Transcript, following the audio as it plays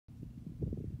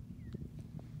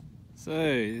So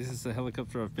this is the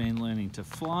helicopter I've been learning to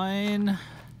fly in.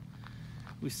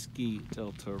 Whiskey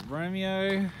Delta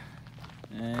Romeo.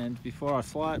 And before I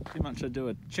fly it, pretty much I do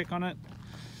a check on it.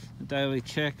 A daily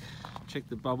check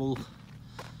the bubble,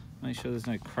 make sure there's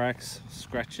no cracks,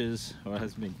 scratches, or it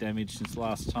hasn't been damaged since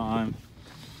last time.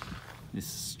 This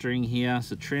string here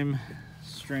is a trim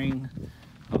string,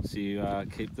 helps you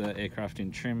keep the aircraft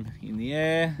in trim in the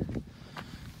air.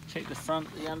 Check the front,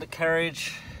 the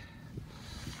undercarriage.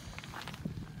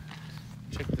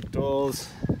 Check the doors.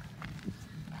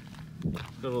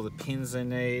 Got all the pins they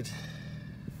need.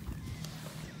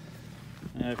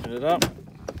 Open it up.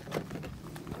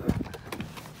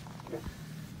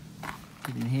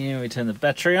 In here we turn the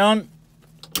battery on.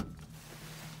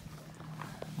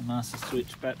 Master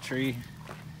switch battery.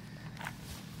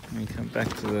 And we come back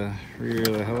to the rear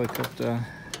of the helicopter.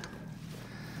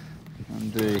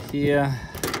 Undo here.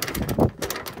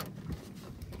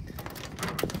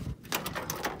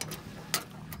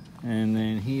 And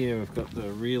then here we've got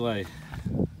the relay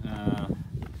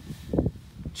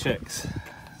checks.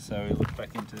 So we look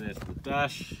back into there to the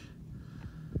dash.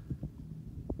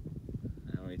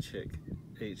 And we check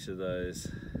each of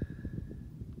those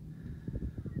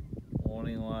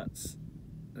warning lights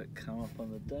that come up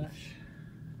on the dash.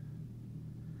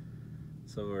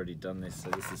 So I've already done this,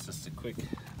 so this is just a quick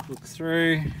look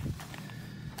through.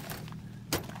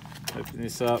 Open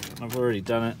this up, I've already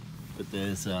done it, but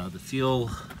there's the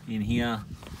fuel in here.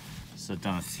 So I've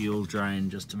done a fuel drain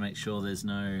just to make sure there's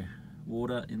no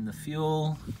water in the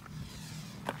fuel.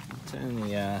 Turn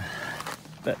the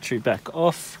battery back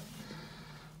off.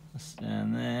 That's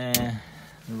down there.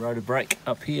 The rotor brake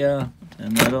up here,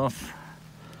 turn that off.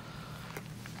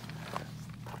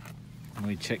 And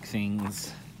we check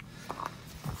things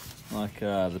like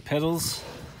the pedals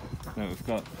that we've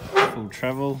got full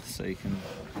travel, so you can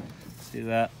see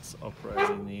that it's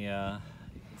operating the you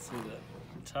can see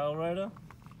the tail rotor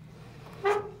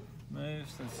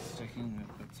moves. That's checking that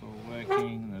that's all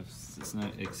working. There's no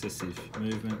excessive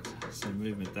movement, so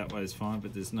movement that way is fine,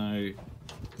 but there's no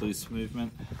loose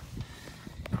movement.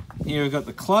 Here we've got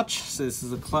the clutch, so this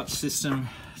is the clutch system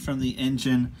from the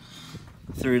engine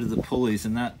through to the pulleys,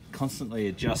 and that constantly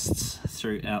adjusts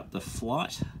throughout the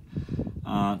flight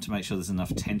to make sure there's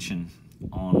enough tension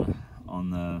on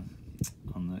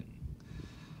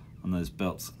those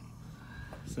belts.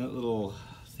 So that little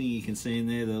thing you can see in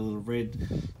there, the little red,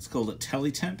 it's called a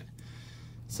tally temp.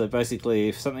 So basically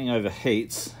if something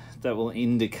overheats, that will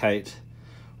indicate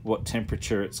what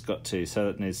temperature it's got to, so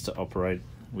it needs to operate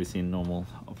within normal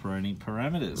operating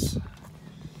parameters.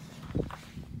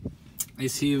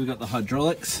 This here we've got the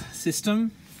hydraulics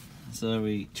system, so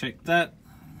we check that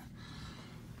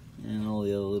and all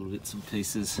the other little bits and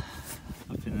pieces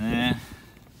up in there.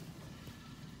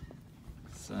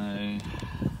 So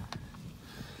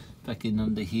back in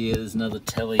under here there's another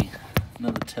tally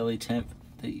temp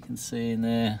that you can see in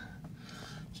there.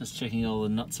 Just checking all the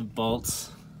nuts and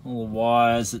bolts, all the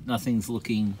wires, that nothing's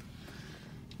looking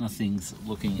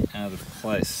out of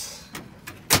place.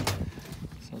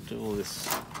 So I'll do all this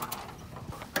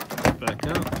back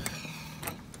up.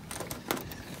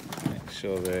 Make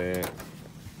sure they're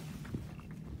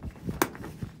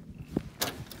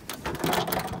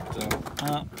done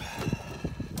up.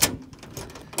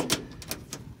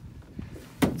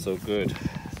 It's all good.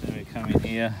 Then we come in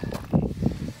here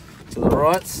to the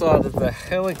right side of the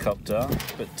helicopter,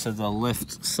 but to the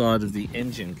left side of the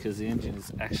engine, because the engine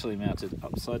is actually mounted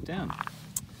upside down.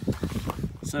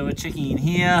 So we're checking in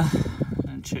here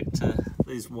and check to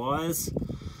these wires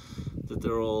that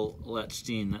they're all latched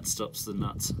in. That stops the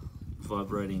nuts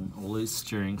vibrating loose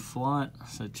during flight.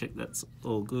 So check that's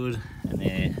all good, and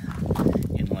their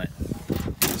inlet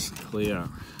is clear.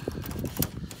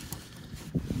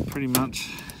 Pretty much,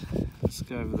 let's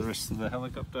go over the rest of the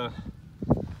helicopter.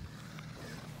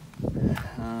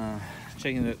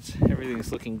 Checking that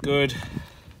everything's looking good.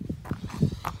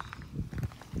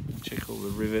 Check all the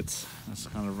rivets.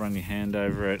 Just kind of run your hand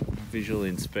over it. Visual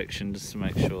inspection just to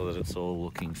make sure that it's all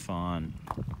looking fine.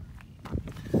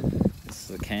 This is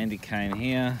the candy cane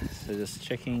here, so just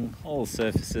checking all the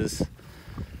surfaces.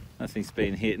 Nothing's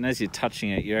been hit, and as you're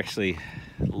touching it, you're actually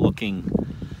looking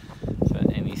for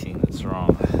anything that's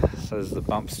wrong. So there's the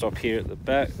bump stop here at the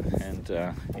back, and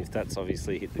if that's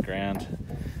obviously hit the ground,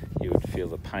 you would feel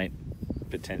the paint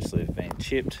potentially have been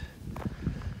chipped.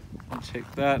 Check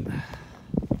that.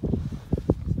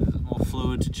 There's more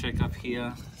fluid to check up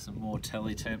here. Some more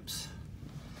tally temps.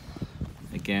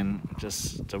 Again,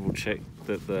 just double check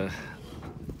that you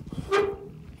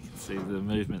can see the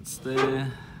movements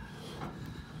there,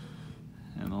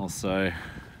 and also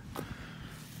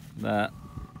that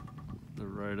the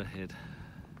rotor head.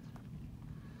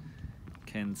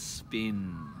 Can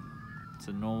spin.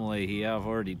 So normally here, I've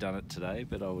already done it today,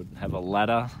 but I would have a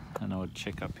ladder and I would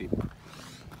check up here.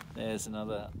 There's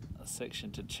another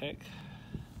section to check.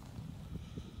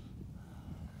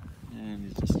 And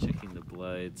you're just checking the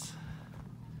blades.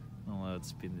 I would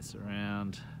spin this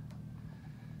around.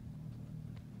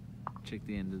 Check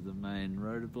the end of the main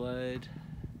rotor blade.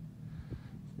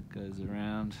 It goes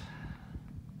around.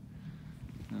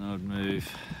 And I would move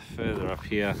further up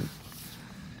here.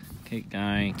 Keep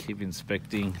going, keep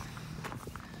inspecting.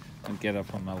 I'd get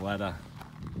up on my ladder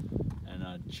and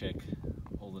I'd check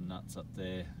all the nuts up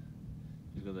there.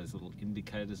 You've got those little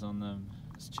indicators on them.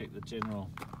 Just check the general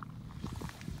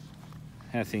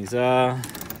how things are.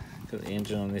 Got the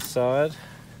engine on this side.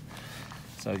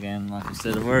 So again, like I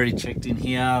said, I've already checked in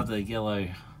here the yellow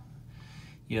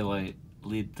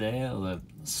lid there, or the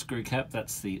screw cap,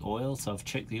 that's the oil. So I've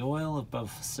checked the oil,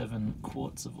 above 7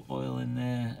 quarts of oil in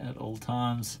there at all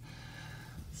times.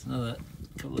 There's another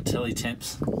couple of tele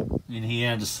temps in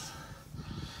here, just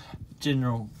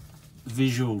general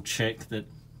visual check that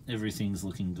everything's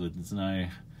looking good. There's no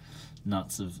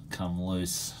nuts have come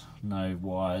loose, no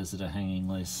wires that are hanging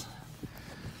loose.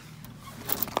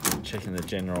 Checking the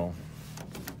general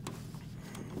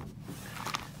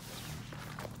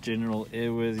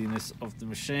airworthiness of the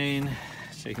machine,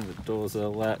 checking the doors are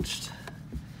latched.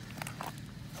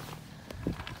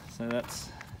 So that's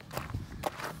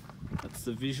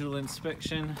the visual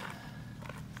inspection.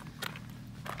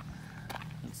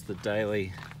 That's the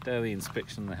daily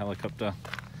inspection of the helicopter.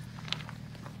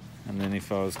 And then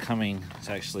if I was coming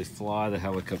to actually fly the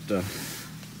helicopter,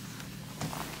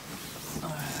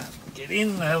 get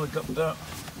in the helicopter,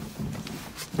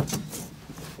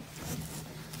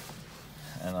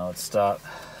 and I would start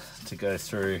to go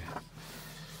through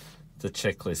the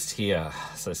checklist here.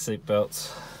 So seat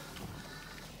belts,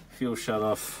 fuel shut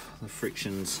off, the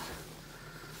frictions,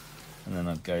 and then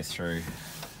I'd go through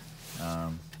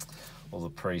all the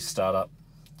pre-startup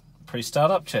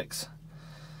checks.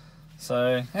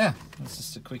 So yeah, that's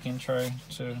just a quick intro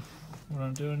to what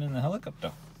I'm doing in the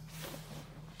helicopter.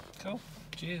 Cool,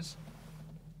 cheers.